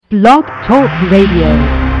Blog Talk Radio.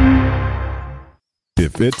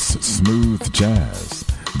 If it's smooth jazz,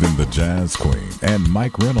 then the Jazz Queen and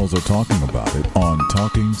Mike Reynolds are talking about it on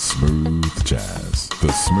Talking Smooth Jazz,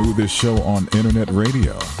 the smoothest show on internet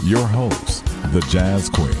radio. Your hosts, the Jazz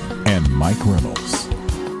Queen and Mike Reynolds.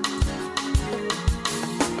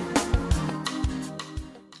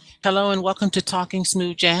 Hello and welcome to Talking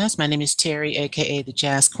Smooth Jazz. My name is Terry, aka the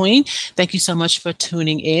Jazz Queen. Thank you so much for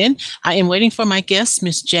tuning in. I am waiting for my guest,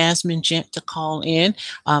 Miss Jazmin Ghent, to call in.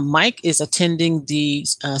 Mike is attending the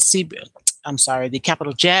the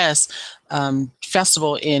Capital Jazz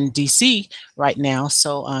Festival in DC right now,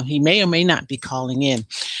 so he may or may not be calling in.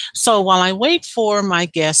 So while I wait for my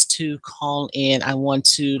guest to call in, I want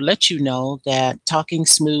to let you know that Talking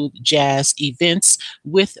Smooth Jazz events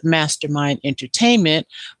with Mastermind Entertainment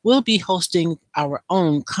will be hosting our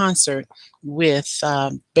own concert with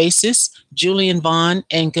bassist Julian Vaughn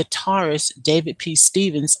and guitarist David P.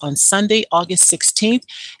 Stevens on Sunday, August 16th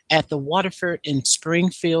at the Waterford in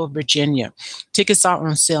Springfield, Virginia. Tickets are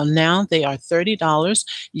on sale now. They are $30.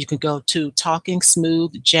 You can go to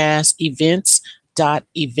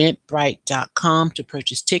talkingsmoothjazzevents.eventbrite.com to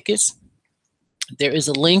purchase tickets. There is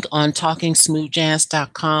a link on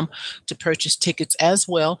talkingsmoothjazz.com to purchase tickets as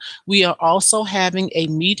well. We are also having a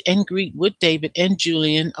meet and greet with David and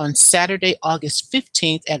Julian on Saturday, August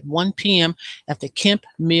 15th at 1 p.m. at the Kemp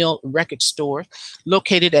Mill Record Store,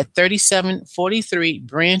 located at 3743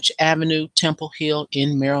 Branch Avenue, Temple Hill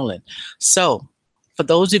in Maryland. So, for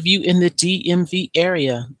those of you in the DMV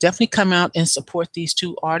area, definitely come out and support these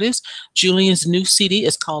two artists. Julian's new CD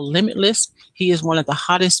is called Limitless. He is one of the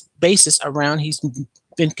hottest bassists around. He's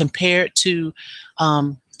been compared to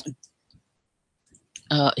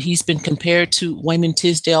Wayman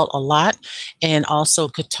Tisdale a lot, and also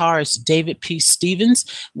guitarist David P. Stevens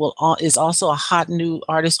is also a hot new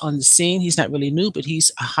artist on the scene. He's not really new, but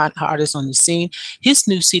he's a hot artist on the scene. His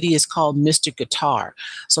new CD is called Mr. Guitar.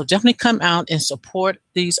 So definitely come out and support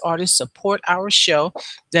these artists, support our show.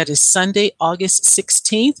 That is Sunday, August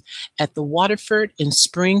 16th at the Waterford in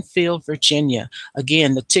Springfield, Virginia.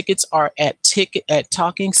 Again, the tickets are at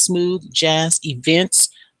Talking Smooth Jazz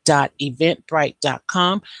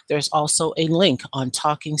Events.eventbrite.com. There's also a link on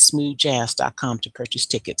talkingsmoothjazz.com to purchase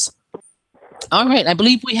tickets. All right, I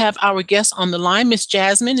believe we have our guest on the line. Miss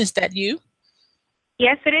Jazmin, is that you?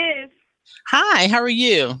 Yes, it is. Hi, how are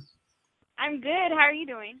you? I'm good. How are you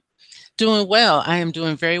doing? Doing well. I am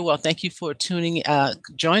doing very well. Thank you for joining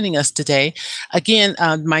us today. Again,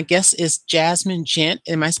 my guest is Jazmin Ghent.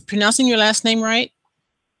 Am I pronouncing your last name right?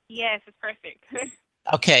 Yes, it's perfect.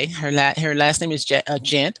 Okay, her last name is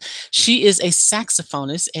Ghent. She is a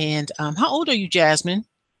saxophonist. And how old are you, Jazmin?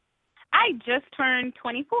 I just turned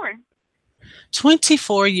 24.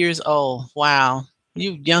 24 years old. Wow.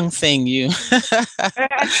 You young thing, you.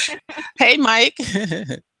 Hey, Mike.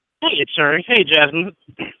 Hey, Terry. Hey, Jazmin.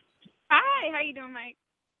 Hi, how you doing, Mike?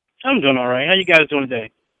 I'm doing all right. How you guys doing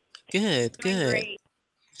today? Good. Great.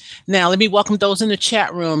 Now, let me welcome those in the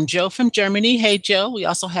chat room. Joe from Germany. Hey, Joe. We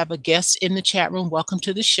also have a guest in the chat room. Welcome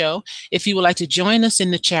to the show. If you would like to join us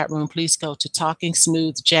in the chat room, please go to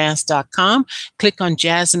talkingsmoothjazz.com. Click on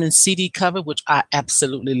Jazmin's CD cover, which I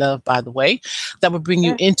absolutely love, by the way. That will bring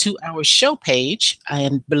you into our show page.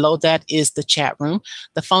 And below that is the chat room.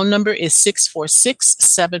 The phone number is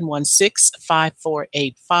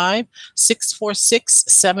 646-716-5485.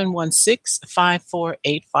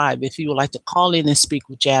 646-716-5485. If you would like to call in and speak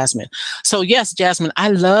with Jazmin. So yes, Jazmin, I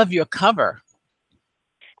love your cover.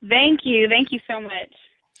 Thank you. Thank you so much.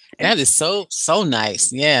 That is so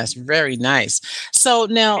nice. Yes, very nice. So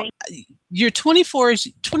now you're 24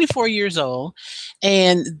 years old,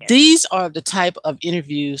 and these are the type of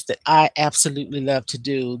interviews that I absolutely love to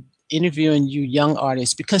do, interviewing you young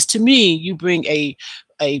artists, because to me, you bring a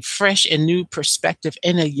fresh and new perspective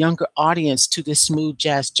and a younger audience to this smooth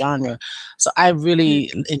jazz genre. So I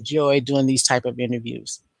really enjoy doing these type of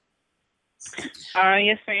interviews.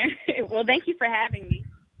 Yes, ma'am. Well, thank you for having me.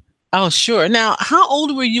 Oh, sure. Now, how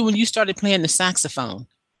old were you when you started playing the saxophone?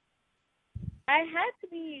 I had to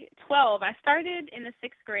be 12. I started in the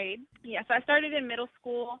 6th grade. Yeah, so I started in middle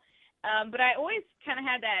school, but I always kind of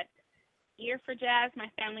had that ear for jazz. My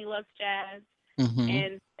family loves jazz,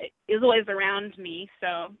 and it was always around me.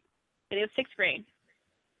 So it was 6th grade.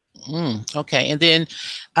 Okay. And then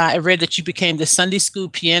I read that you became the Sunday school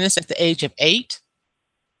pianist at the age of 8.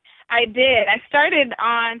 I did. I started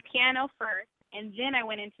on piano first, and then I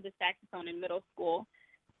went into the saxophone in middle school.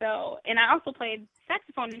 So, and I also played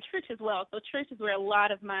saxophone in church as well. So church is where a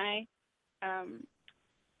lot of my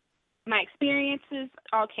experiences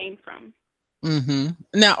all came from.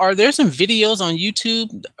 Now, are there some videos on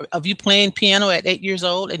YouTube of you playing piano at 8 years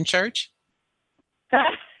old in church?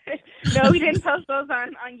 No, we didn't post those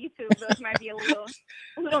on YouTube. Those might be a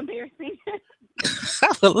little embarrassing.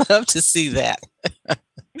 I would love to see that.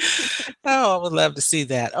 Oh, I would love to see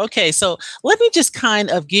that. Okay, so let me just kind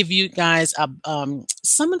of give you guys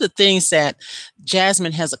some of the things that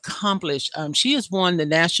Jazmin has accomplished. She has won the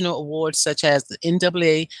national awards such as the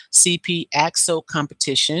NAACP AXO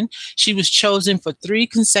competition. She was chosen for 3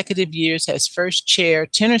 consecutive years as first chair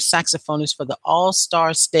tenor saxophonist for the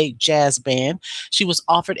All-Star State Jazz Band. She was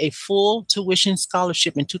offered a full tuition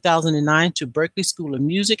scholarship in 2009 to Berklee School of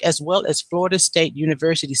Music as well as Florida State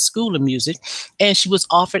University School of Music, and she was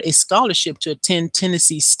offered a scholarship to attend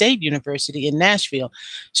Tennessee State University in Nashville.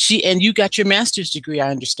 And you got your master's degree, I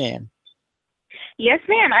understand. Yes,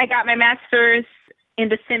 ma'am. I got my master's in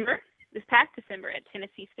this past December at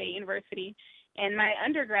Tennessee State University, and my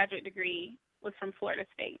undergraduate degree was from Florida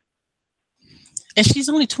State. And she's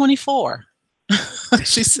only 24.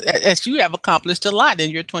 You have accomplished a lot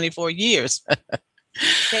in your 24 years.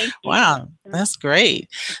 Thank you. Wow, that's great.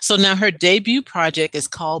 So now her debut project is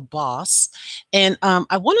called Boss. And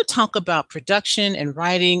I want to talk about production and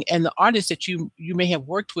writing and the artists that you may have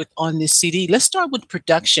worked with on this CD. Let's start with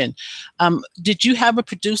production. Did you have a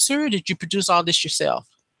producer or did you produce all this yourself?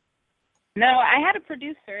 No, I had a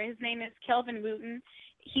producer. His name is Kelvin Wooten.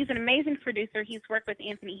 He's an amazing producer. He's worked with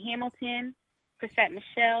Anthony Hamilton, Chrisette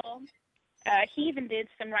Michelle. He even did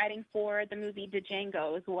some writing for the movie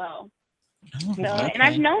Django as well. Oh, So, okay. and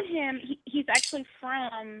I've known him. He's actually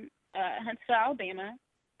from Huntsville, Alabama,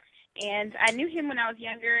 and I knew him when I was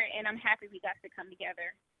younger. And I'm happy we got to come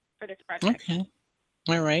together for this project. Okay,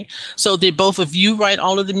 all right. So, did both of you write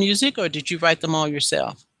all of the music, or did you write them all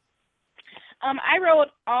yourself? I wrote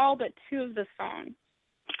all but 2 of the songs.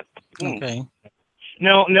 Okay.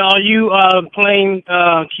 Now, are you playing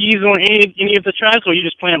keys on any of the tracks, or are you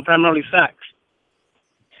just playing primarily sax?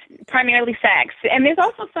 Primarily sax, and there's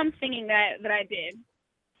also some singing that I did.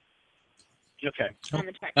 Okay. On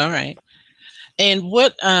the track. All right. And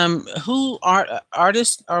who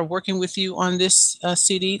artists are working with you on this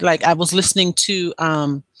CD? Like I was listening to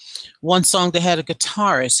one song that had a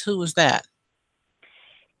guitarist. Who was that?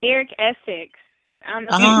 Eric Essex.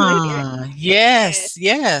 Yes.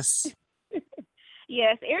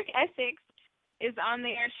 Yes, Eric Essex is on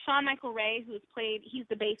there. Sean Michael Ray, he's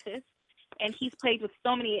the bassist. And he's played with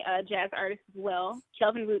so many jazz artists as well.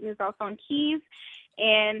 Kelvin Wooten is also on keys,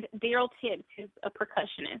 and Daryl Tibbs is a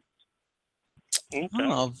percussionist. Okay.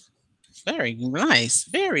 Oh, very nice.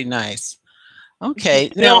 Very nice. Okay.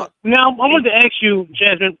 Now, I wanted to ask you,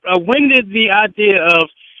 Jazmin, when did the idea of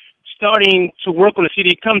starting to work on a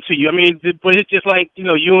CD come to you? I mean, was it just like,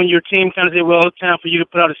 you and your team kind of said, well, it's time for you to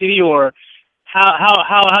put out a CD, or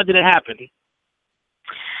how did it happen?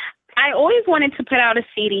 I always wanted to put out a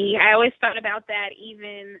CD. I always thought about that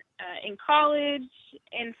even in college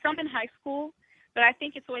and some in high school. But I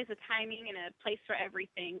think it's always a timing and a place for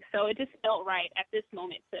everything. So it just felt right at this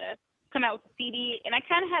moment to come out with a CD. And I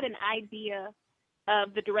kind of had an idea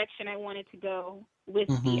of the direction I wanted to go with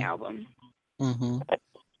the album. And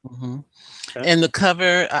the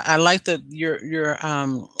cover, I like your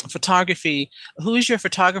photography. Who is your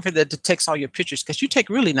photographer that takes all your pictures? Because you take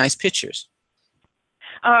really nice pictures.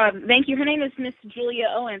 Thank you. Her name is Miss Julia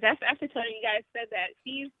Owens. After telling you guys said that,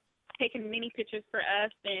 she's taken many pictures for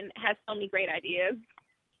us and has so many great ideas,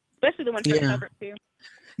 especially the one for the cover too.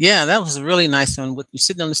 Yeah, that was a really nice one. With you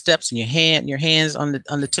sitting on the steps and your hands on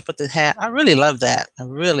the tip of the hat. I really love that. I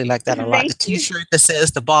really like that a lot. The T-shirt that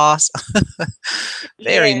says "The Boss."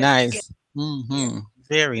 Very nice.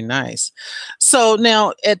 Very nice. So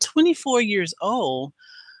now, at 24 years old.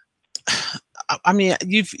 I mean,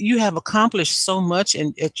 you have accomplished so much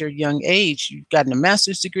at your young age. You've gotten a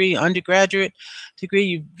master's degree, undergraduate degree.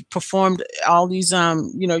 You've performed all these,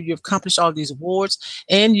 you've accomplished all these awards,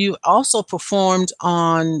 and you also performed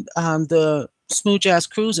on the Smooth Jazz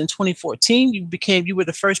Cruise in 2014. You were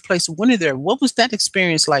the first place winner there. What was that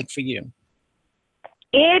experience like for you?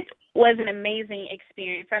 It was an amazing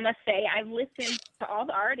experience. I must say, I've listened to all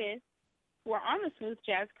the artists who are on the Smooth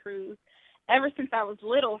Jazz Cruise ever since I was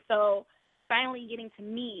little. So finally getting to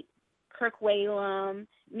meet Kirk Whalum,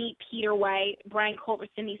 meet Peter White, Brian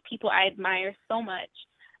Culbertson, these people I admire so much,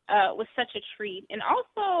 was such a treat. And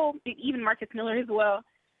also even Marcus Miller as well.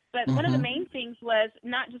 But one of the main things was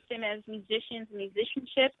not just them as musicians and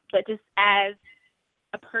musicianship, but just as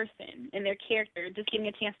a person and their character, just getting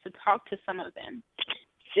a chance to talk to some of them.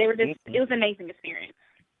 It was an amazing experience.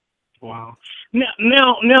 Wow.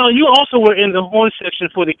 Now, you also were in the horn section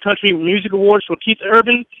for the Country Music Awards for Keith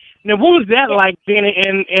Urban. Now, what was that like being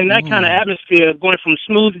in that kind of atmosphere, going from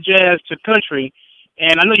smooth jazz to country?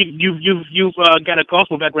 And I know you've got a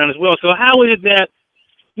gospel background as well. So how is it that,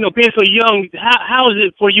 being so young, how is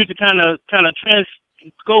it for you to kind of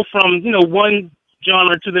go from one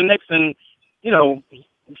genre to the next, and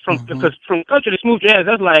because from country to smooth jazz,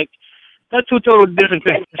 that's two total different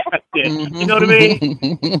things right there. You know what I mean?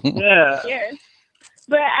 Yeah. Yes.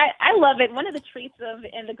 But I love it. One of the treats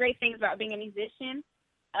and the great things about being a musician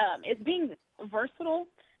is being versatile.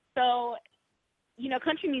 So,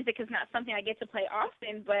 country music is not something I get to play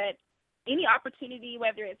often, but any opportunity,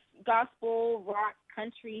 whether it's gospel, rock,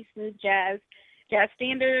 country, smooth jazz, jazz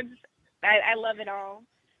standards, I love it all.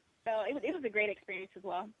 So it was a great experience as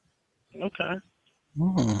well. Okay.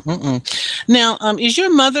 Now, is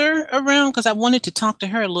your mother around? Because I wanted to talk to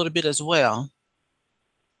her a little bit as well.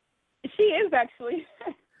 She is actually.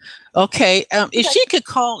 Okay. If she could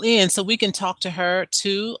call in so we can talk to her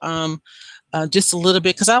too, just a little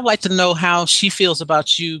bit, because I'd like to know how she feels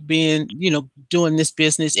about you being, doing this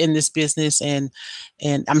business, in this business, and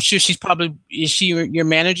I'm sure is she your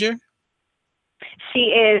manager? She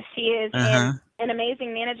is. And an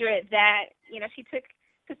amazing manager at that. She took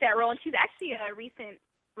that role, and she's actually a recent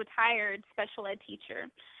retired special ed teacher.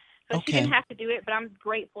 So she didn't have to do it, but I'm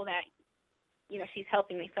grateful that, she's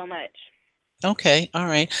helping me so much. Okay. All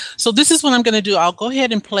right. So this is what I'm going to do. I'll go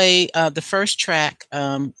ahead and play the first track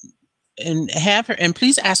and have her, and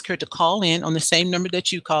please ask her to call in on the same number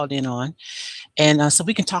that you called in on. And so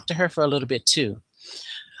we can talk to her for a little bit too.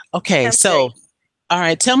 Okay. Sounds so, great. All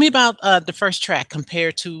right. Tell me about the first track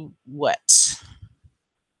compared to what?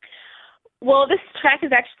 Well, this track the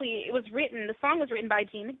song was written by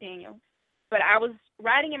Gene McDaniel, but I was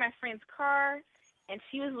riding in my friend's car, and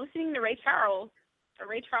she was listening to Ray Charles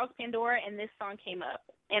Pandora, and this song came up,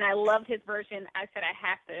 and I loved his version. I said, I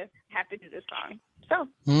have to do this song. So.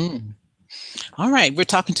 All right, we're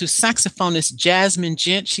talking to saxophonist Jazmin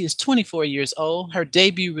Ghent. She is 24 years old. Her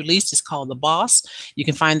debut release is called The Boss. You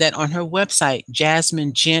can find that on her website,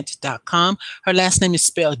 jazminghent.com. Her last name is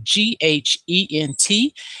spelled Ghent,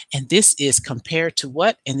 and this is Compared to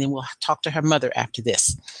What? And then we'll talk to her mother after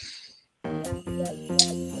this.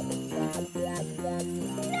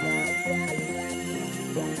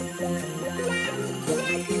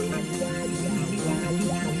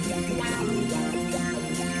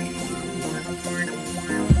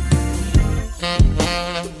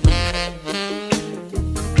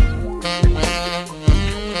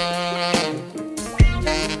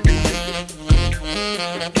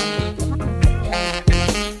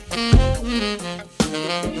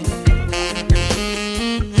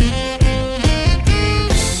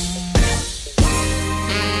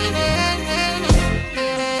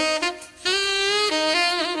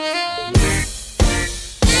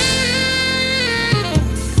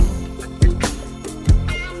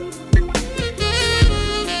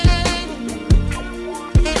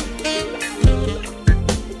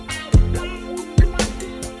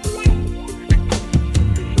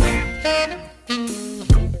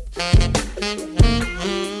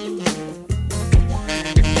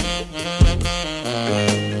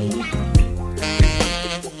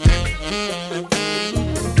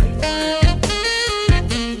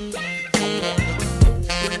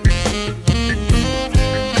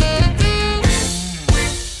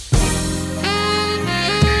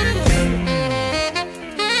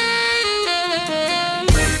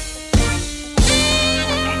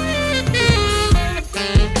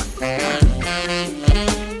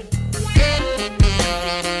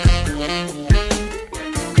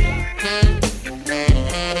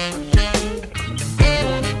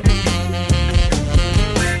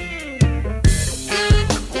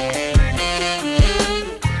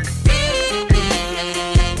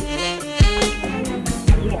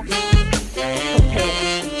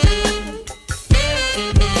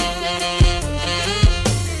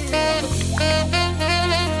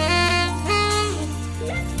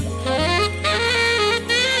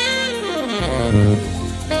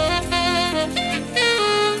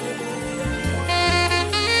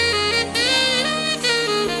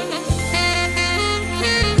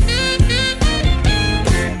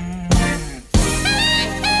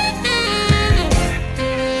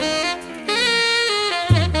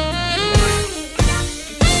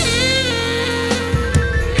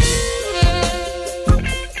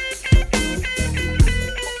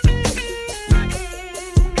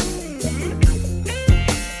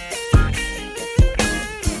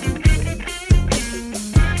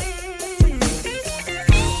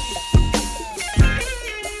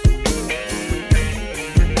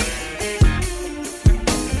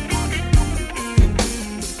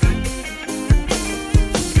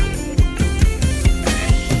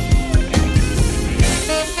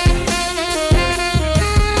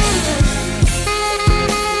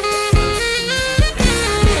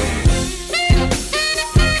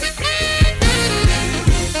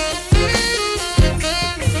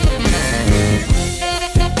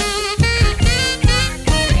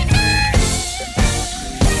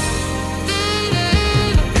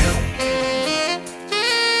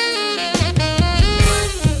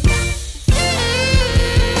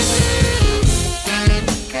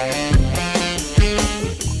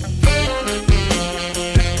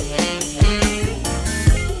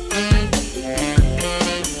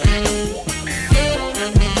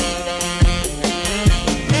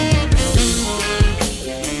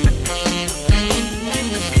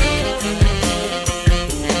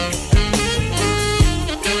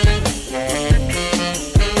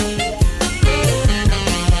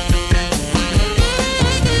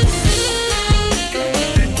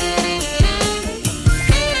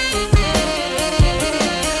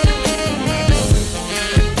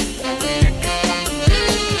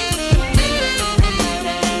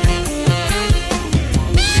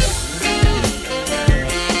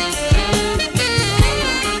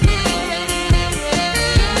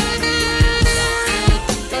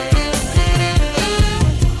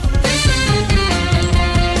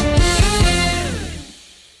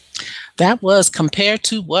 That was Compared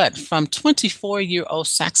to What from 24-year-old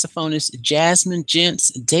saxophonist Jazmin Gent's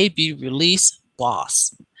debut release,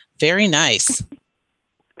 Boss. Very nice.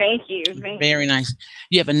 Thank you. Very nice.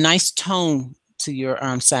 You have a nice tone to your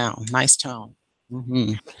sound. Nice tone.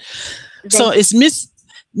 Mm-hmm. So is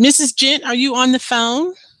Mrs. Gent, are you on the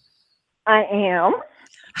phone? I am.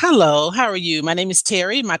 Hello, how are you? My name is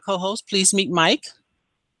Terry, my co-host. Please meet Mike.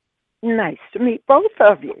 Nice to meet both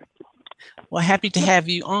of you. Well, happy to have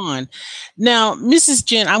you on. Now, Mrs.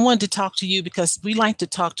 Jen, I wanted to talk to you because we like to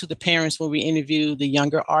talk to the parents when we interview the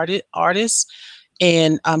younger artists.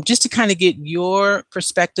 And just to kind of get your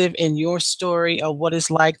perspective and your story of what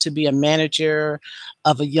it's like to be a manager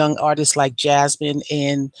of a young artist like Jazmin,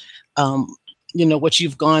 and what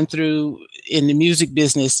you've gone through in the music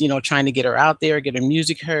business, trying to get her out there, get her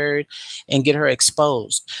music heard, and get her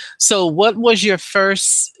exposed. So what was your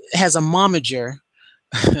first, as a momager,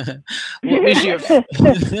 what was your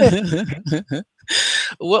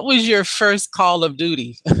what was your first call of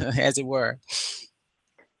duty, as it were?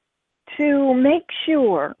 To make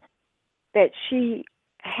sure that she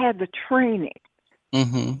had the training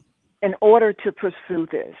in order to pursue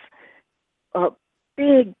this. A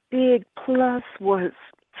big plus was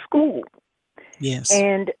school. Yes.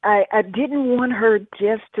 And I didn't want her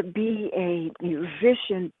just to be a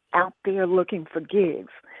musician out there looking for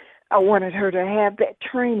gigs. I wanted her to have that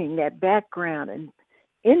training, that background, and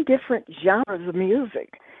in different genres of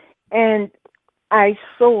music. And I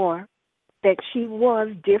saw that she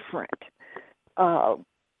was different.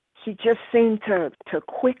 She just seemed to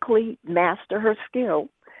quickly master her skill.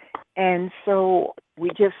 And so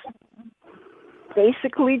we just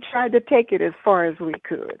basically tried to take it as far as we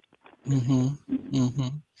could. And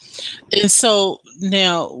so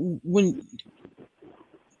now, when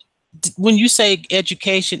you say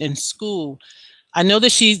education in school, I know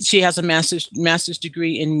that she has a master's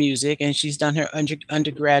degree in music, and she's done her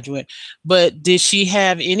undergraduate, but did she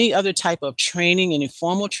have any other type of training, any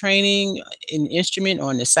formal training in instrument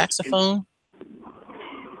or in the saxophone?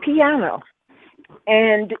 Piano.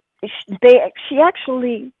 And she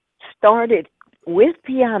actually started with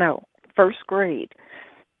piano first grade.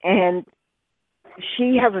 And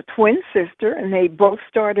she has a twin sister, and they both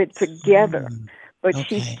started together. But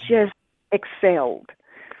she just excelled.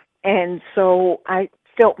 And so I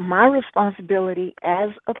felt my responsibility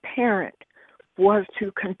as a parent was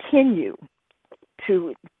to continue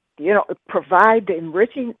to, provide the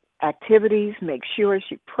enriching activities, make sure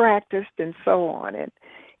she practiced, and so on. And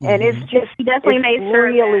it's just she definitely made sure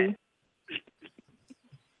really.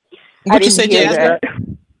 What you say, Jazmin?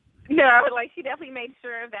 No, she definitely made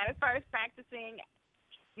sure of that. As far as practicing,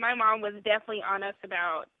 my mom was definitely on us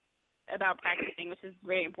about practicing, which is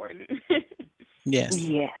very important. Yes.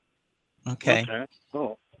 Yeah. Okay.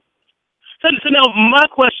 Cool. So now my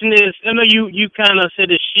question is, I know you kind of said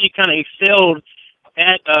that she kind of excelled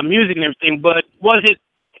at music and everything, but was it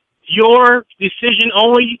your decision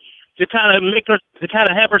only to kind of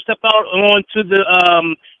have her step out onto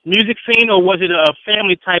the music scene, or was it a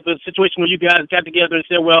family type of situation where you guys got together and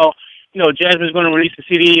said, well, Jazmin's going to release a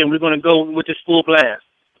CD and we're going to go with this full blast?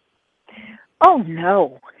 Oh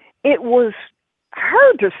no, it was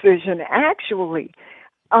her decision actually.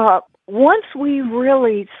 Once we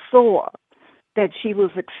really saw that she was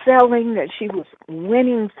excelling, that she was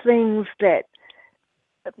winning things that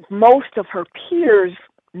most of her peers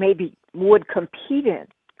maybe would compete in,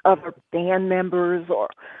 other band members or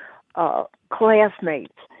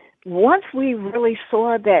classmates. Once we really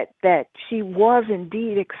saw that she was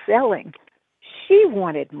indeed excelling, she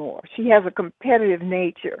wanted more. She has a competitive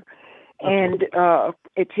nature, and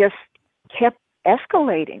it just kept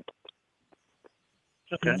escalating.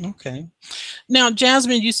 Okay. Now,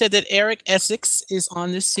 Jazmin, you said that Eric Essex is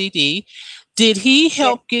on the CD. Did he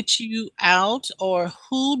help get you out, or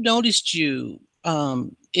who noticed you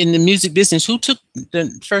in the music business? Who took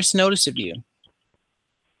the first notice of you?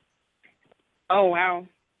 Oh, wow.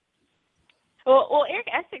 Well, Eric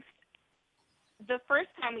Essex, the first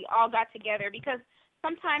time we all got together, because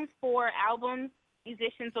sometimes for albums,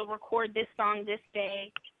 musicians will record this song this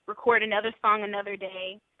day, record another song another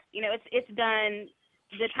day. It's done.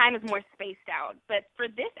 The time is more spaced out. But for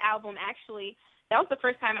this album, actually, that was the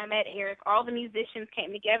first time I met Eric. All the musicians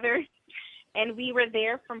came together, and we were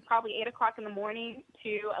there from probably 8 o'clock in the morning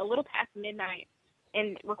to a little past midnight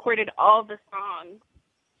and recorded all the songs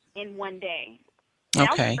in one day. That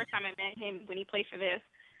was the first time I met him, when he played for this.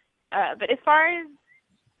 But as far as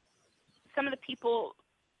some of the people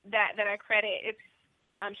that I credit, it's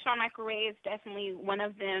Sean Michael Ray is definitely one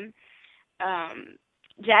of them.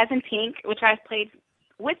 Jazz and Pink, which I've played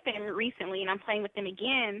with them recently, and I'm playing with them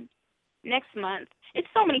again. next month. It's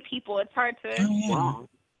so many people. It's hard to. Oh,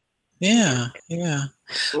 yeah. Yeah.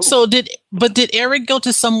 So did Eric go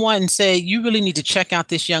to someone and say, you really need to check out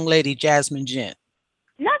this young lady, Jazmin Gent?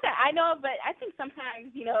 Not that I know of, but I think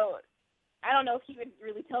sometimes, I don't know if he would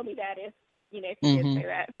really tell me that if he did say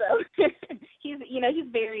that. So he's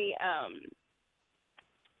very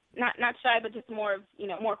not shy, but just more of,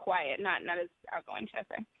 more quiet, not as outgoing, should I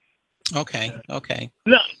say. Okay.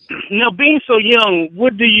 Now, being so young,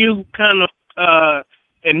 what do you kind of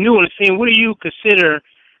and new on the scene, what do you consider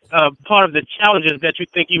part of the challenges that you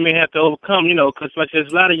think you may have to overcome? Because like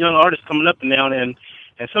there's a lot of young artists coming up now, and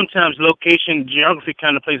sometimes location, geography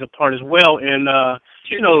kind of plays a part as well, and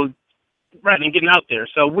right, and getting out there.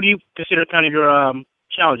 So, what do you consider kind of your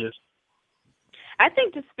challenges? I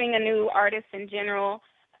think just being a new artist in general,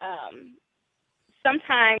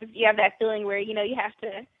 sometimes you have that feeling where you have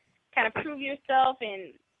to kind of prove yourself,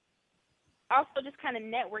 and also just kind of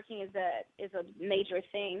networking is a major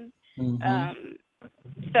thing. And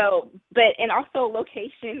also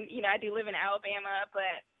location. I do live in Alabama,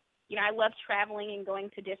 but I love traveling and going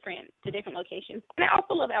to different locations, and I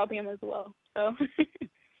also love Alabama as well. So.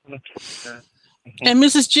 And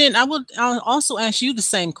Mrs. Gent, I'll also ask you the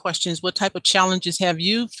same questions. What type of challenges have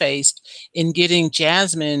you faced in getting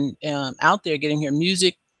Jazmin out there, getting her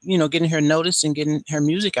music, getting her noticed and getting her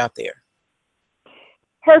music out there?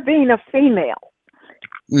 Her being a female.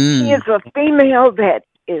 She is a female that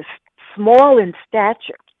is small in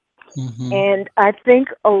stature. And I think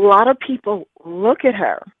a lot of people look at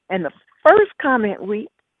her, and the first comment we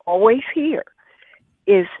always hear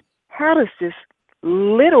is, how does this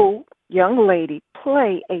little young lady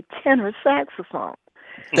play a tenor saxophone?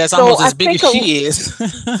 That's almost as big as she is.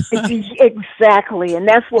 Exactly, and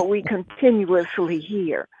that's what we continuously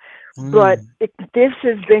hear. But this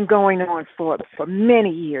has been going on for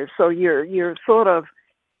many years, so you're sort of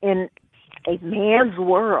in a man's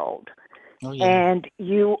world. Oh, yeah. And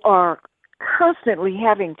you are constantly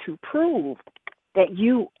having to prove that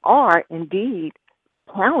you are indeed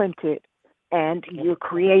talented and you're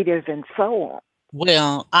creative and so on.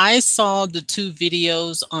 Well, I saw the 2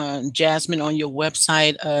 videos on Jazmin on your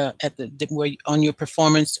website on your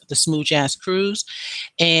performance, the Smooth Jazz Cruise,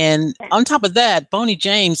 and on top of that, Boney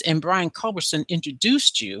James and Brian Culberson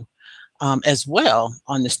introduced you as well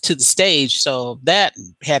to the stage. So that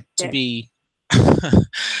had to be.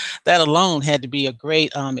 That alone had to be a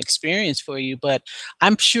great experience for you. But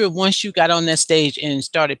I'm sure once you got on that stage and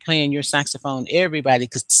started playing your saxophone, everybody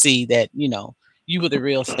could see that, you were the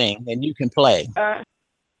real thing and you can play.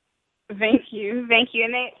 Thank you.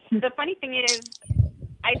 And the funny thing is,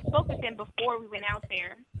 I spoke with them before we went out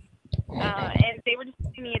there, and they were just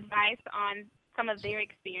giving me advice on some of their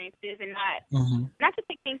experiences and not to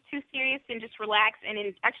take things too serious and just relax and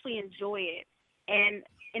actually enjoy it. And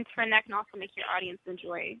in turn, that can also make your audience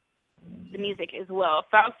enjoy the music as well.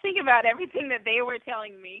 So I was thinking about everything that they were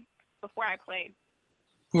telling me before I played.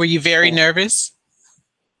 Were you very nervous?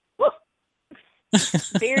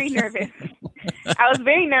 Very nervous. I was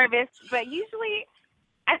very nervous, but usually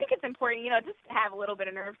I think it's important, just to have a little bit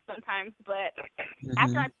of nerves sometimes. But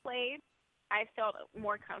after I played, I felt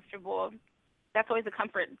more comfortable. That's always a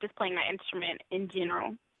comfort, just playing my instrument in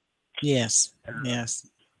general. Yes.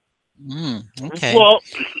 Okay. Well,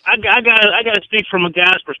 I gotta speak from a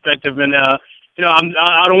guy's perspective, and I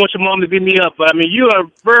don't want your mom to beat me up, but I mean, you are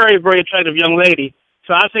a very, very attractive young lady.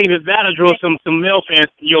 So I think that'll draw some male fans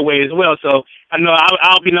your way as well. So I know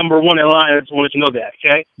I'll be number 1 in line. I just want to know that,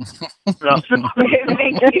 okay?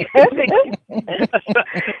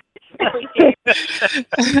 Thank you.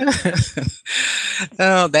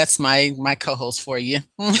 Oh, that's my co-host for you.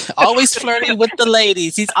 Always flirting with the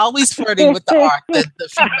ladies. He's always flirting with the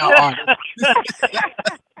female artist.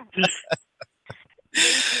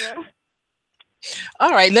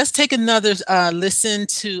 All right, let's take another listen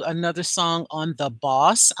to another song on The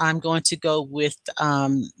Boss. I'm going to go with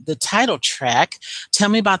the title track. Tell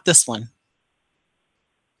me about this one.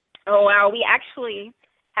 Oh, wow. We actually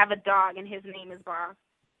have a dog, and his name is Boss.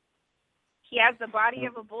 He has the body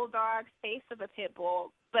of a bulldog, face of a pit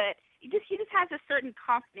bull, but he just has a certain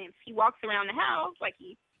confidence. He walks around the house like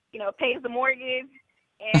he, pays the mortgage,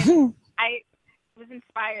 and I was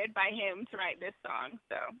inspired by him to write this song,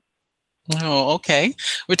 so... Oh, okay.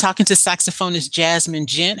 We're talking to saxophonist Jazmin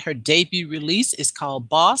Gent. Her debut release is called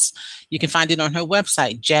Boss. You can find it on her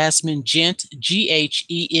website, JazminGent,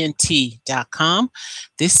 GHENT.com.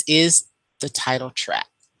 This is the title track.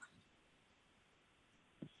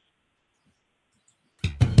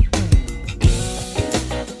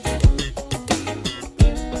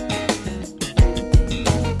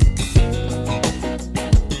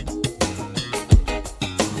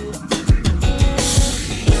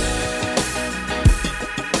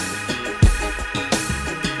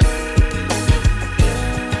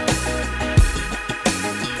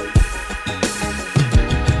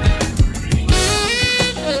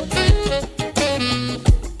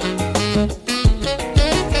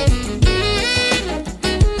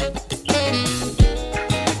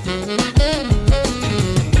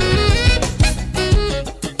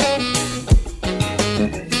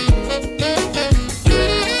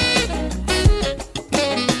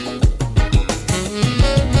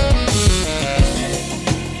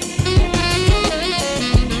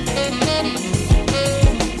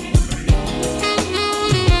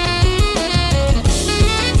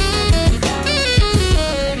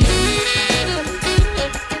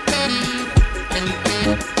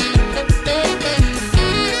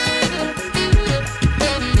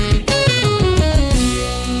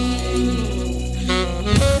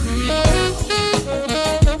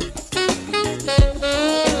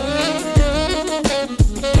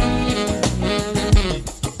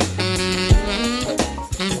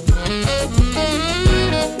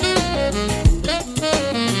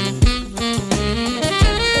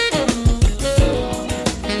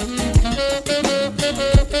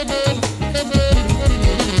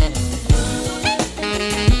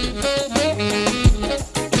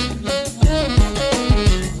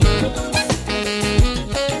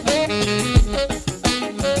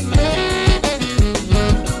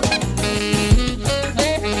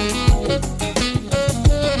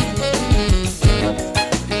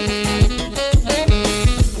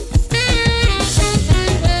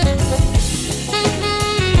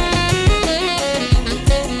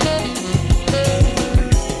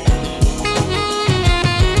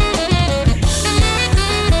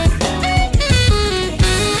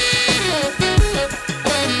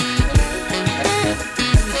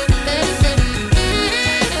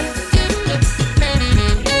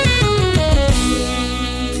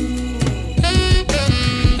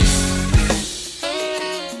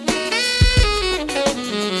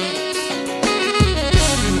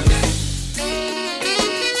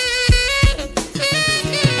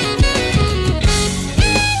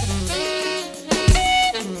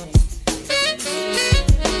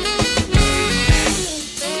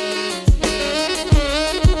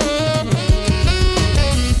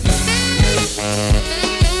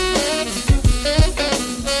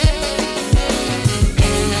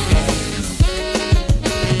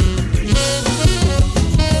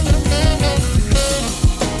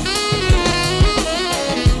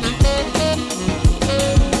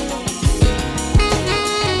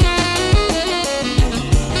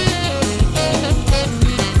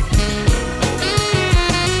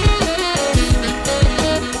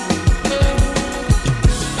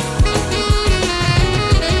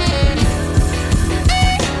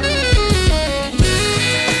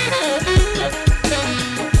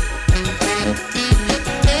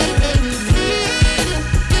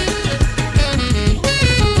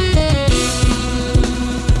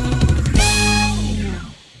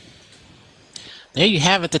 There you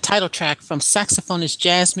have it, the title track from saxophonist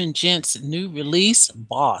Jazmin Gent's new release,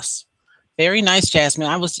 Boss. Very nice, Jazmin.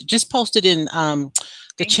 I was just posted in the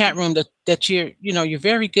Thank chat you. room that you're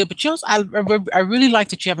very good, but you also, I really like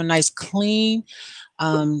that you have a nice, clean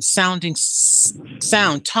sounding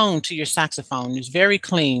sound tone to your saxophone. It's very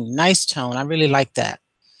clean, nice tone. I really like that.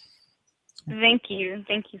 Thank you.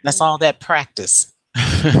 Thank you so That's much. all that practice.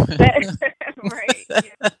 Right.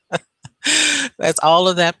 Yeah. That's all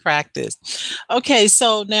of that practice. Okay,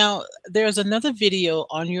 so now there's another video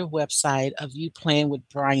on your website of you playing with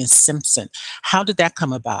Brian Simpson. How did that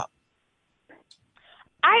come about?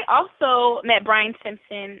 I also met Brian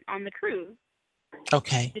Simpson on the cruise,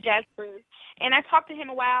 Okay. the jazz cruise, and I talked to him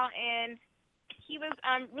a while, and he was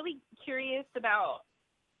really curious about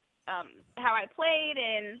how I played,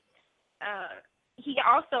 and he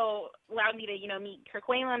also allowed me to, meet Kirk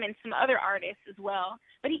Whalum and some other artists as well.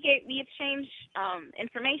 But we exchanged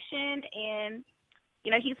information, and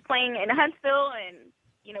he's playing in Huntsville, and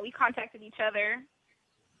we contacted each other,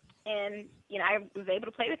 and I was able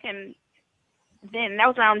to play with him. Then that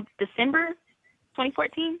was around December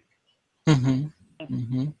 2014.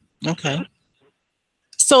 Okay.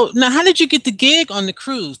 So now, how did you get the gig on the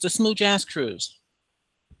cruise, the Smooth Jazz Cruise?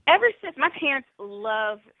 Ever since, my parents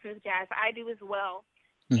love smooth jazz, I do as well.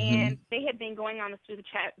 And Mm-hmm. they had been going on the smooth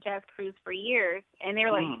jazz cruise for years, and they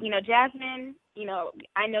were like, Jazmin,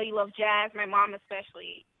 I know you love jazz. My mom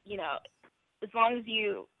especially, as long as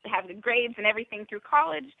you have the grades and everything through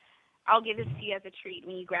college, I'll give this to you as a treat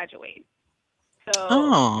when you graduate. So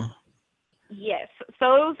Oh. yes,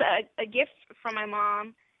 so it was a gift from my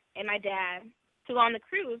mom and my dad to go on the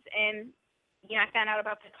cruise, and I found out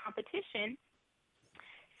about the competition.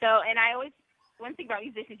 So, and one thing about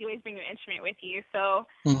musicians, you always bring your instrument with you. So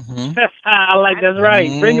Mm-hmm. I like that's right.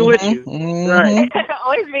 Bring it with you. Right.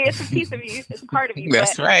 always bring it's a piece of you, it's a part of you.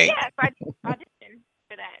 That's But right. yeah, so I auditioned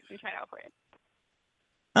for that and tried out for it.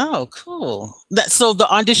 Oh, cool. So the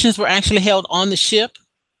auditions were actually held on the ship?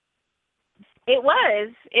 It was,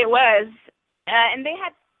 and they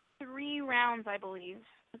had 3 rounds, I believe.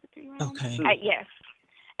 Was it 3 rounds? Okay. Yes,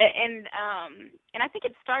 and I think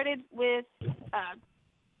it started with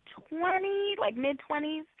 20, like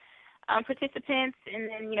mid-20s participants, and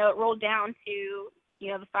then it rolled down to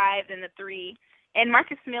the 5 and the 3. And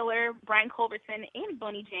Marcus Miller, Brian Culbertson, and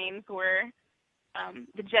Bonnie James were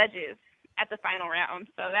the judges at the final round.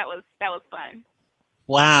 So that was fun.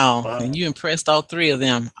 Wow. And you impressed all 3 of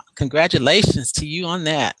them. Congratulations to you on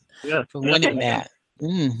that, Yeah. for winning that.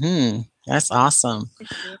 That's awesome.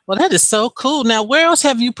 Well, that is so cool. Now, where else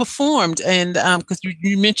have you performed? And because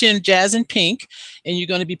you mentioned Jazz and Pink, and you're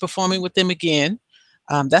going to be performing with them again.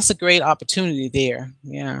 That's a great opportunity there.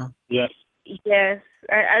 Yeah. Yes. Yes,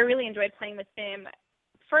 I really enjoyed playing with them.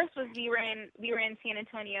 First was we were in San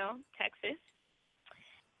Antonio, Texas,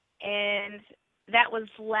 and that was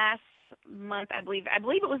last month, I believe. I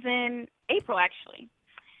believe it was in April, actually.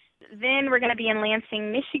 Then we're going to be in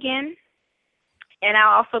Lansing, Michigan, and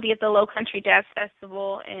I'll also be at the Low Country Jazz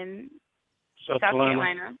Festival in South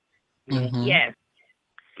Carolina. Mm-hmm. Yes.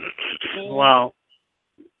 Wow.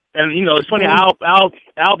 And it's funny.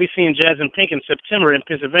 I'll be seeing Jazz and Pink in September in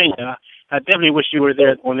Pennsylvania. I definitely wish you were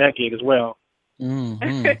there on that gig as well. Mm-hmm.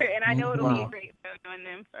 And I know it'll be a great show doing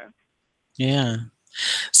them. So. Yeah.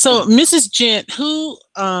 So, Mrs. Gent, who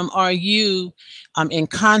are you in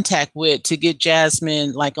contact with to get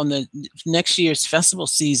Jazmin, like on the next year's festival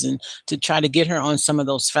season, to try to get her on some of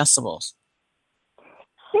those festivals?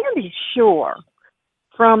 Sandy Shore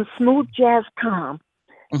from Smooth Jazz.com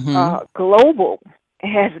Mm-hmm. Global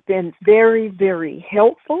has been very, very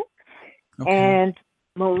helpful. Okay. And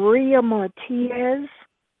Maria Martinez,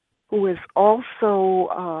 who is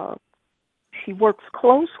also, she works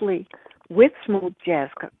closely with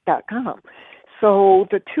smoothjazz.com. So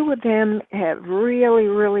the 2 of them have really,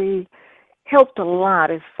 really helped a lot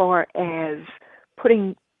as far as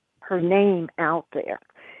putting her name out there.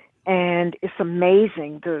 And it's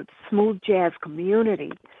amazing. The smooth jazz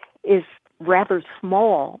community is rather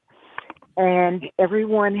small, and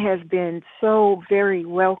everyone has been so very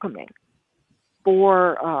welcoming.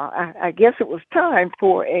 I guess it was time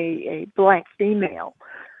for a Black female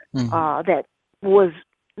that was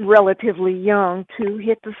relatively young to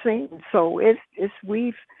hit the scene. So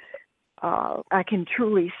we've I can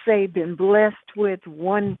truly say been blessed with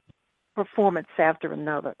one performance after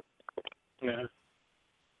another. Yeah.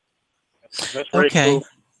 That's very cool.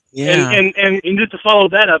 Yeah. And just to follow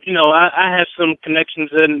that up, I have some connections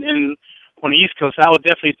in on the East Coast. I would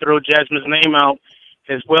definitely throw Jazmin's name out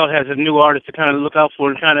as well as a new artist to kind of look out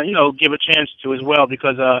for and kind of, give a chance to as well,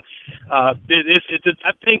 because I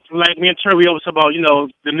think, like me and Terry, we always talk about,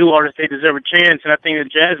 the new artists, they deserve a chance, and I think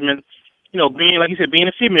that Jazmin, being, like you said, being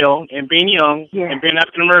a female and being young and being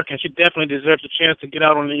African American, she definitely deserves a chance to get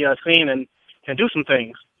out on the scene and do some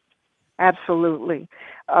things. Absolutely.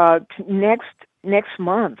 Next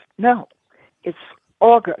month, no, it's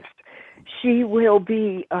August, she will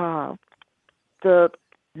be the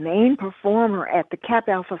main performer at the Kappa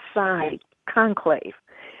Alpha Psi Conclave,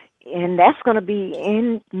 and that's going to be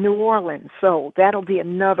in New Orleans. So that'll be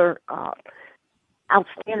another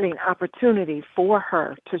outstanding opportunity for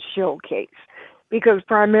her to showcase, because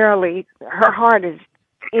primarily her heart is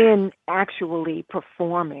in actually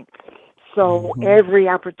performing. So every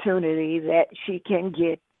opportunity that she can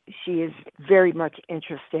get, she is very much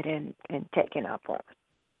interested in taking up on.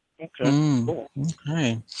 Okay.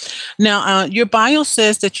 Okay. Now, your bio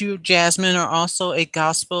says that you, Jazmin, are also a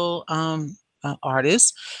gospel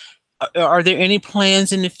artist. Are there any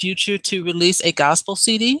plans in the future to release a gospel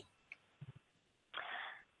CD?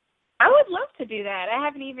 I would love to do that. I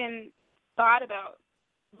haven't even thought about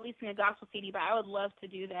releasing a gospel CD, but I would love to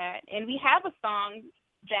do that. And we have a song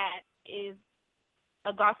that is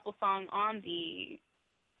a gospel song on the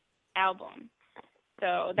album.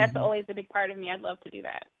 So that's always a big part of me. I'd love to do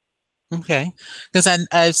that. Okay, because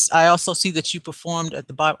I also see that you performed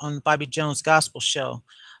at on the Bobby Jones Gospel Show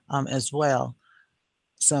as well.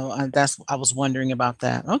 So I was wondering about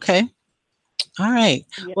that. Okay, all right.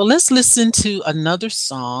 Yep. Well, let's listen to another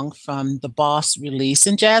song from the Boss release.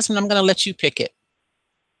 And Jazmin, I'm going to let you pick it.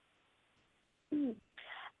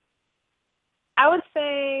 I would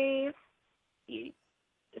say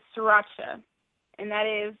Sriracha, and that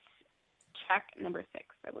is track number 6,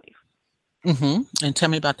 I believe. And tell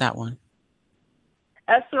me about that one.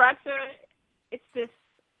 Sriracha, it's this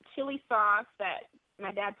chili sauce that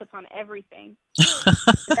my dad puts on everything. He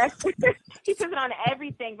puts it on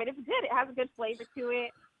everything, but it's good. It has a good flavor to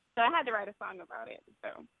it. So I had to write a song about it.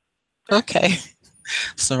 So. Okay.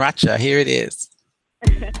 Sriracha, here it is.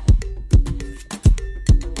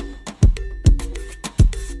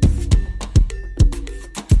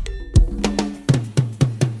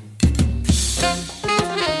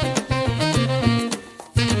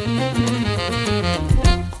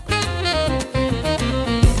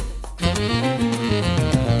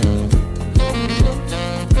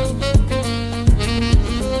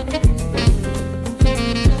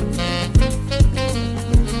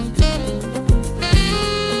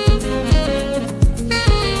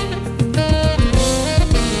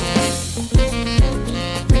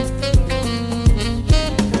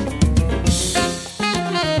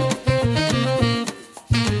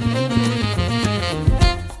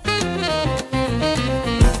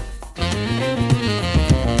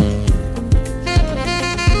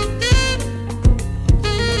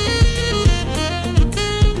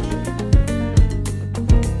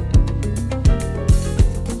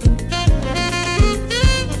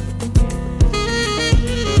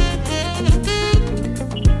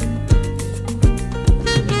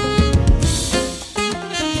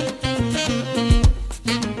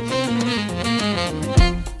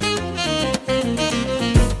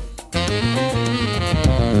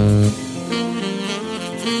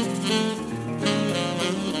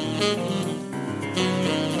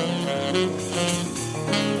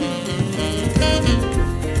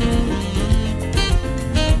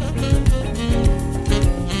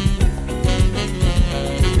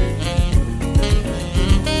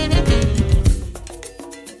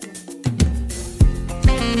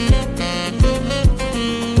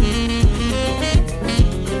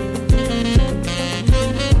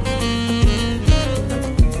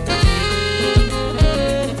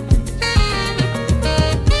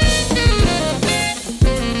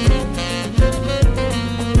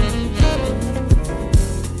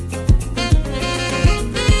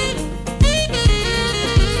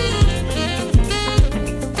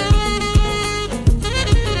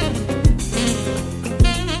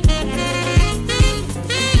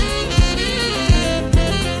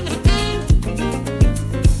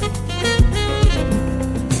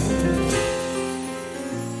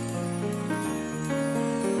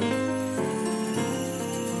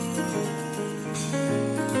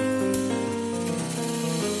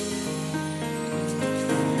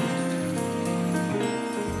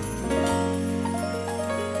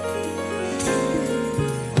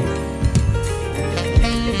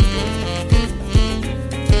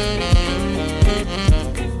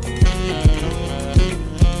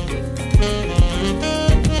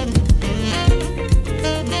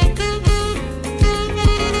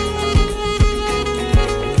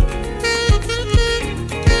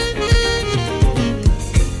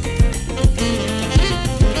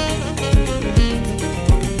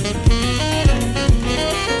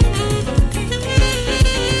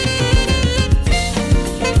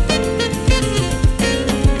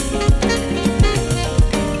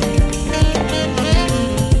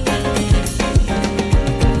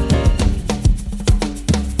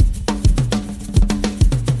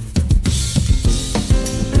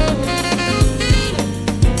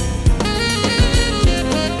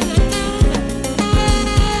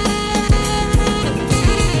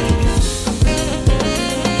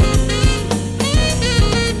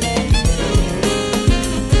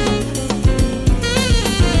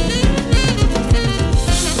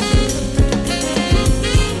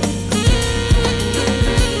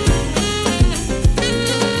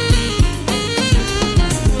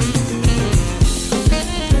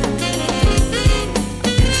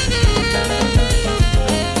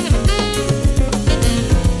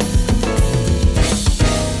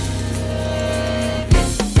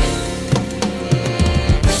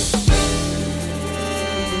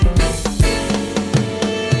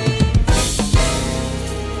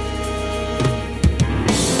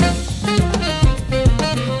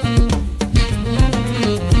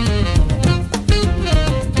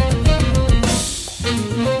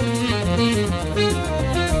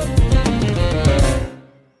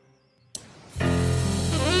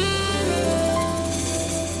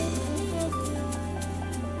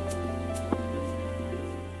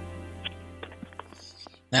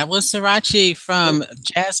 was Sriracha from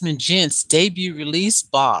Jazmin Gent's debut release,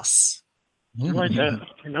 Boss. I like that.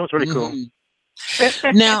 That was really cool.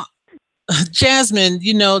 Now, Jazmin,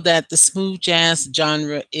 you know that the smooth jazz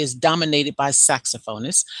genre is dominated by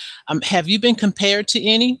saxophonists. Have you been compared to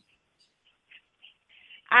any?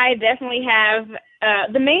 I definitely have.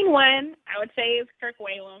 The main one I would say is Kirk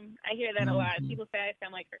Whalum. I hear that a lot. People say I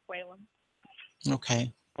sound like Kirk Whalum.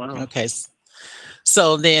 Okay. Wow. Okay.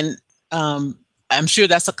 So then, I'm sure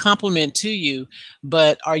that's a compliment to you.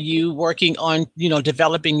 But are you working on,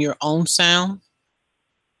 developing your own sound?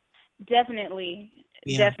 Definitely.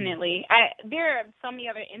 Yeah. Definitely. There are so many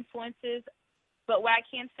other influences, but what I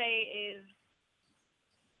can say is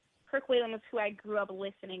Kirk Whalum is who I grew up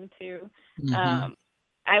listening to.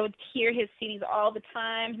 I would hear his CDs all the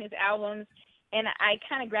time, his albums, and I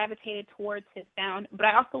kind of gravitated towards his sound. But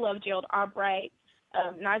I also love Gerald Albright,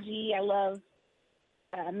 Najee. I love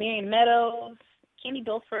Marion Meadows, Candy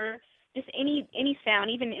Dulfer, just any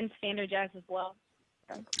sound, even in standard jazz as well.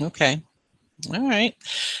 So. Okay. All right.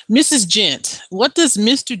 Mrs. Gent, what does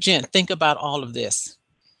Mr. Gent think about all of this?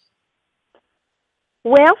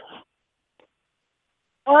 Well,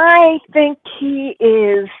 I think he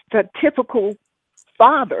is the typical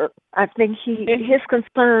father. I think his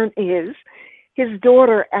concern is his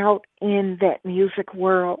daughter out in that music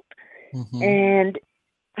world and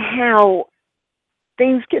how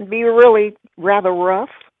things can be really rather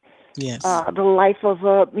rough. Yes. The life of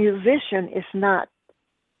a musician is not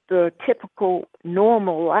the typical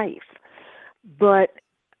normal life. But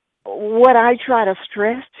what I try to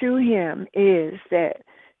stress to him is that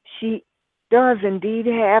she does indeed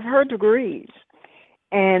have her degrees.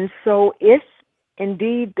 And so if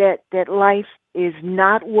indeed that life is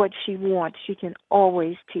not what she wants, she can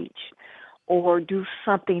always teach or do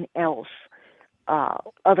something else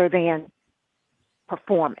other than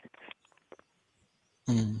performance.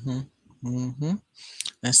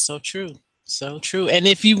 That's so true. So true. And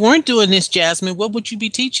if you weren't doing this, Jazmin, what would you be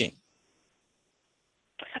teaching?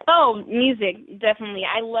 Oh, music, definitely.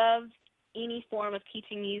 I love any form of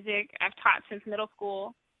teaching music. I've taught since middle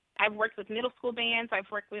school. I've worked with middle school bands.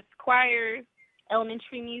 I've worked with choirs,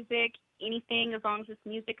 elementary music, anything as long as it's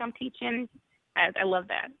music I'm teaching. I love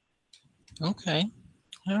that. Okay.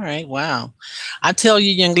 All right. Wow. I tell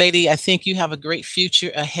you, young lady, I think you have a great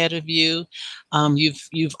future ahead of you.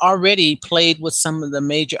 You've already played with some of the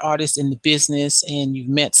major artists in the business, and you've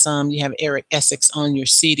met some. You have Eric Essex on your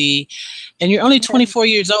CD, and you're only 24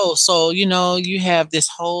 years old. So, you have this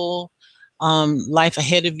whole life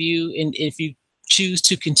ahead of you. And if you choose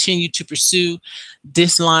to continue to pursue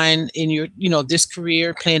this line in your, this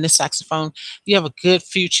career, playing the saxophone, you have a good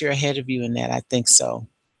future ahead of you in that. I think so.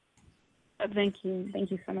 Thank you. Thank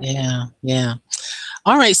you so much. Yeah, yeah.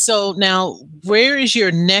 All right. So now, where is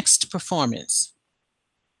your next performance?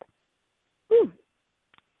 Oh,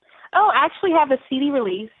 I actually have a CD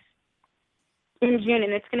release in June,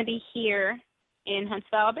 and it's going to be here in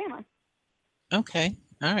Huntsville, Alabama. Okay.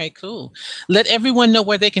 All right, cool. Let everyone know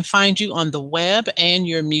where they can find you on the web and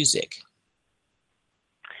your music.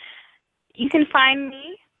 You can find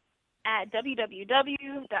me at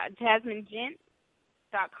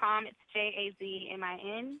www.jazmingent.com. It's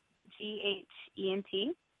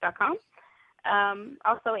JAZMINGHENT.com.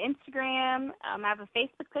 Also Instagram. I have a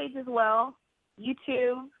Facebook page as well.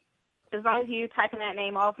 YouTube. As long as you type in that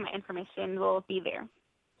name, all of my information will be there.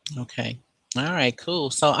 Okay. All right, cool.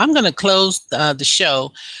 So I'm going to close the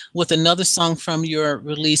show with another song from your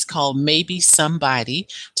release called Maybe Somebody.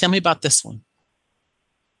 Tell me about this one.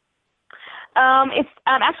 It's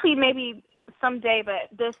actually maybe someday, but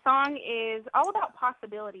the song is all about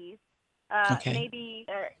possibilities. Okay. Maybe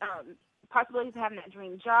possibilities of having that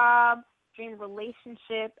dream job, dream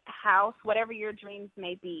relationship, house, whatever your dreams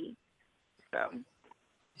may be. So.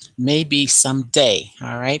 Maybe Someday.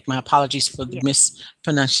 All right. My apologies for the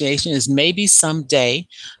mispronunciation. Is Maybe Someday.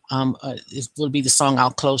 It will be the song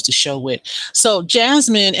I'll close the show with. So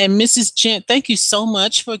Jazmin and Mrs. Gent, thank you so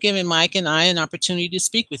much for giving Mike and I an opportunity to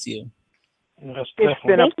speak with you. It's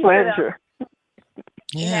been a pleasure.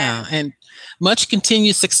 Yeah, and much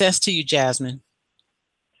continued success to you, Jazmin.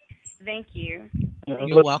 Thank you.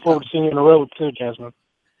 You're welcome. Forward to seeing you on the road too, Jazmin.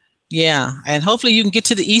 Yeah, and hopefully you can get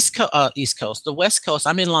to the East Coast, the West Coast.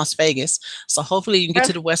 I'm in Las Vegas, so hopefully you can get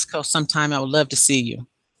to the West Coast sometime. I would love to see you.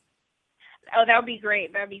 Oh, that would be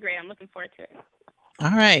great. That would be great. I'm looking forward to it.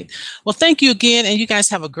 All right. Well, thank you again, and you guys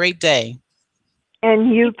have a great day.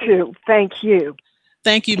 And you too. Thank you.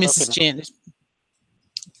 Thank you, Mrs. Jen.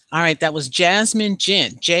 All right, that was Jazmin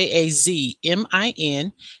Ghent,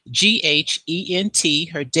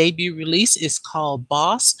 JazminGhent. Her debut release is called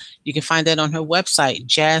Boss. You can find that on her website,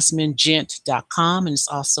 jasmingent.com, and it's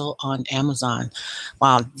also on Amazon.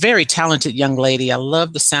 Wow, very talented young lady. I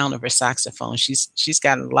love the sound of her saxophone. She's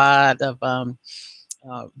got a lot of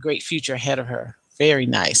great future ahead of her. Very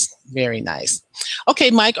nice, very nice.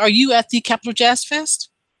 Okay, Mike, are you at the Kepler Jazz Fest?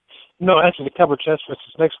 No, actually, the Kepler Jazz Fest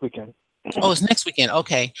is next weekend. Oh, it's next weekend.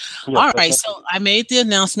 Okay. Yes, All right. next So weekend. I made the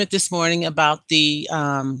announcement this morning about the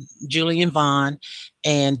Julian Vaughn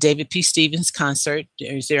and David P. Stevens concert.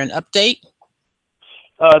 Is there an update?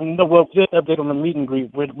 No, well, just update on the meet and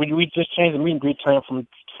greet. We just changed the meet and greet time from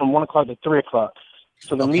 1 o'clock to 3 o'clock.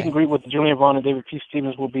 So the meet and greet with Julian Vaughn and David P.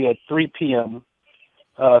 Stevens will be at 3 p.m.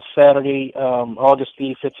 Saturday, August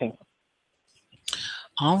the 15th.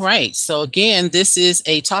 All right. So again, this is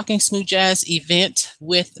a Talking Smooth Jazz event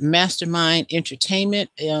with Mastermind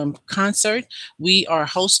Entertainment concert. We are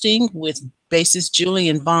hosting with bassist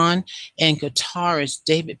Julian Vaughn and guitarist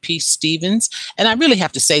David P. Stevens. And I really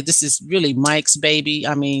have to say, this is really Mike's baby.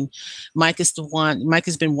 I mean, Mike is the one. Mike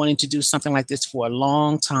has been wanting to do something like this for a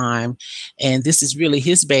long time, and this is really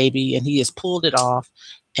his baby, and he has pulled it off.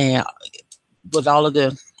 And with all of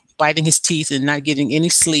the biting his teeth and not getting any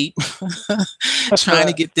sleep, trying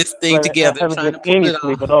to get this thing together. I haven't get any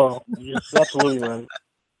sleep at all. You're absolutely right.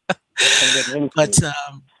 But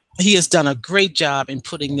he has done a great job in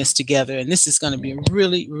putting this together, and this is going to be a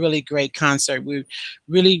really, really great concert. We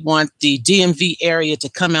really want the DMV area to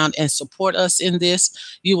come out and support us in this.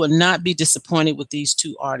 You will not be disappointed with these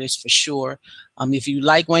two artists for sure. If you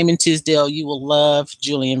like Wayman Tisdale, you will love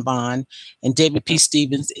Julian Vaughn, and David P.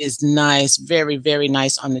 Stevens is nice, very, very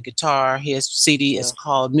nice on the guitar. His CD is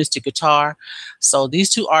called Mr. Guitar. So these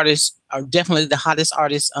two artists are definitely the hottest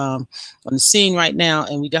artists on the scene right now,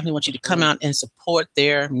 and we definitely want you to come out and support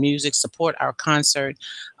their music, support our concert.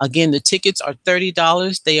 Again, the tickets are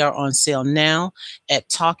 $30. They are on sale now at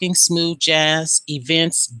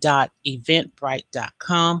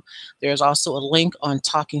talkingsmoothjazzevents.eventbrite.com. There's also a link on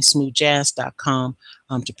talkingsmoothjazz.com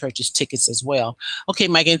to purchase tickets as well. Okay,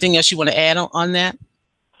 Mike, anything else you want to add on that?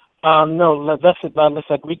 No, that's it. Looks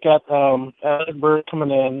like we got Alex Bird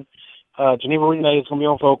coming in. Geneva Renee is going to be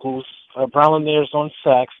on vocals. Brown Lanier is on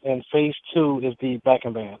sax, and Phase 2 is the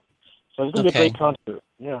backing band. So it's going to be a great concert.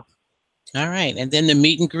 Yeah. All right. And then the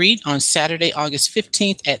meet and greet on Saturday, August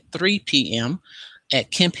 15th at 3 p.m.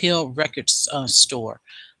 at Kemp Hill Records store.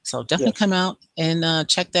 So definitely come out and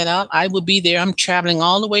check that out. I will be there. I'm traveling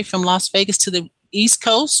all the way from Las Vegas to the East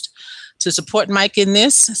Coast to support Mike in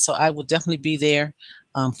this. So I will definitely be there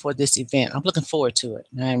for this event. I'm looking forward to it.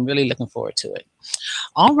 I'm really looking forward to it.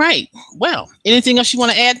 All right. Well, anything else you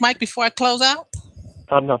want to add, Mike, before I close out?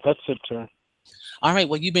 No, that's it, sir. All right.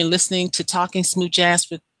 Well, you've been listening to Talking Smooth Jazz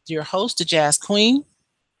with your host, the Jazz Queen.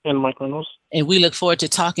 And Mike Reynolds. And we look forward to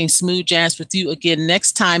talking smooth jazz with you again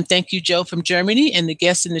next time. Thank you, Joe from Germany, and the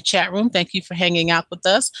guests in the chat room. Thank you for hanging out with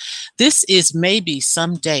us. This is Maybe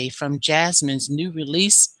Someday from Jazmin's new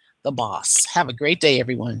release, The Boss. Have a great day,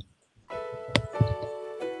 everyone.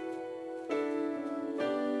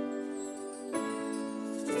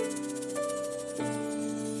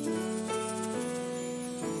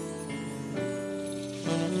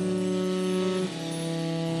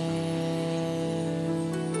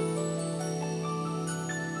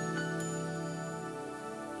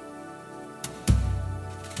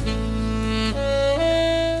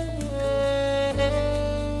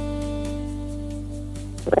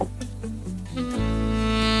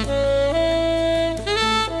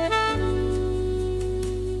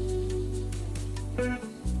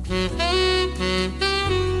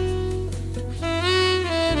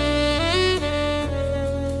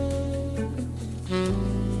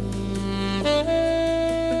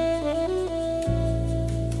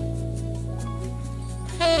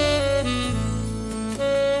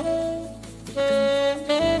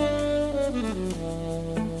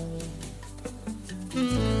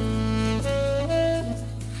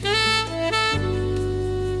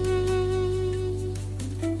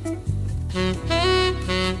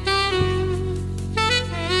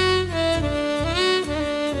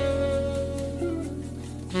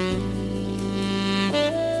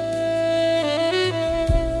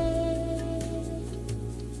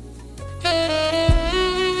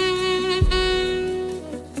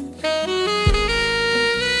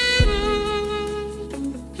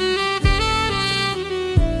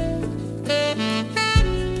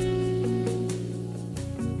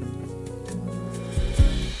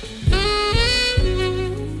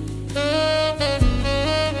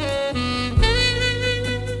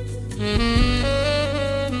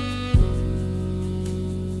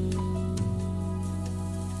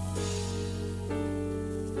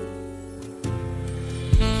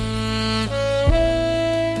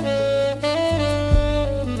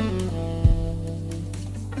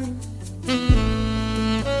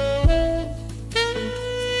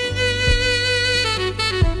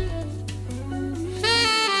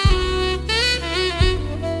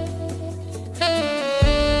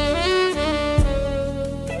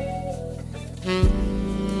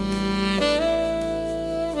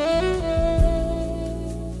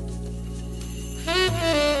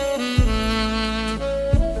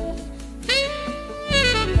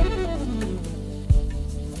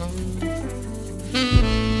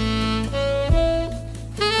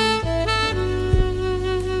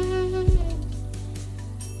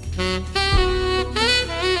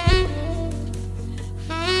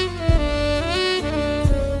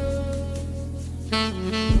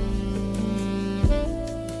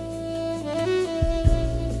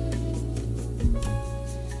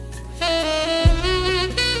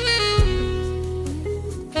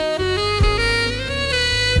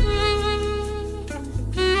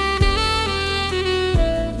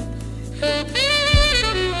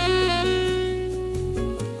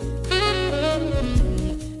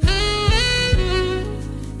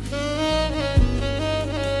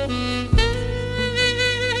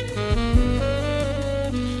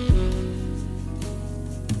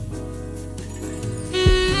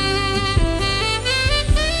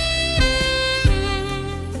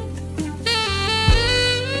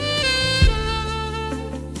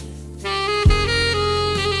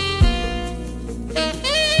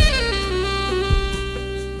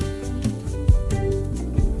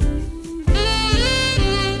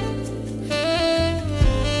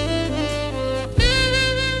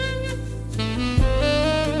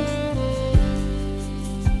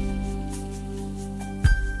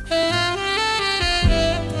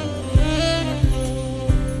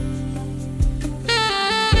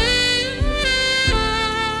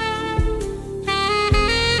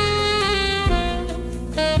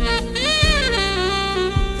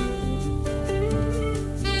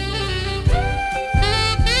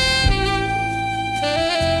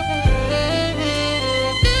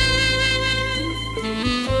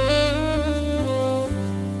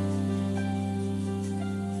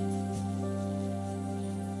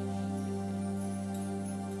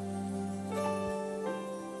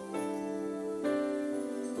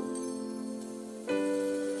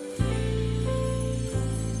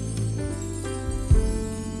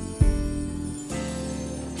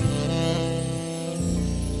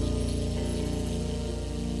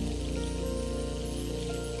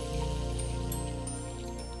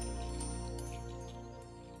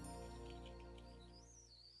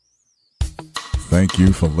 Thank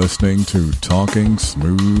you for listening to Talking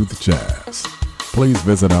Smooth Jazz. Please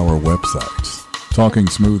visit our websites,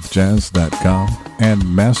 talkingsmoothjazz.com and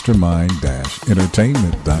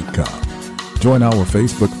mastermind-entertainment.com. Join our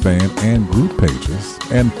Facebook fan and group pages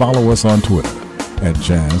and follow us on Twitter at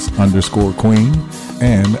Jazz_Queen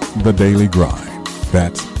and The Daily Grind.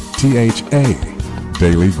 That's THA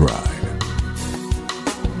Daily Grind.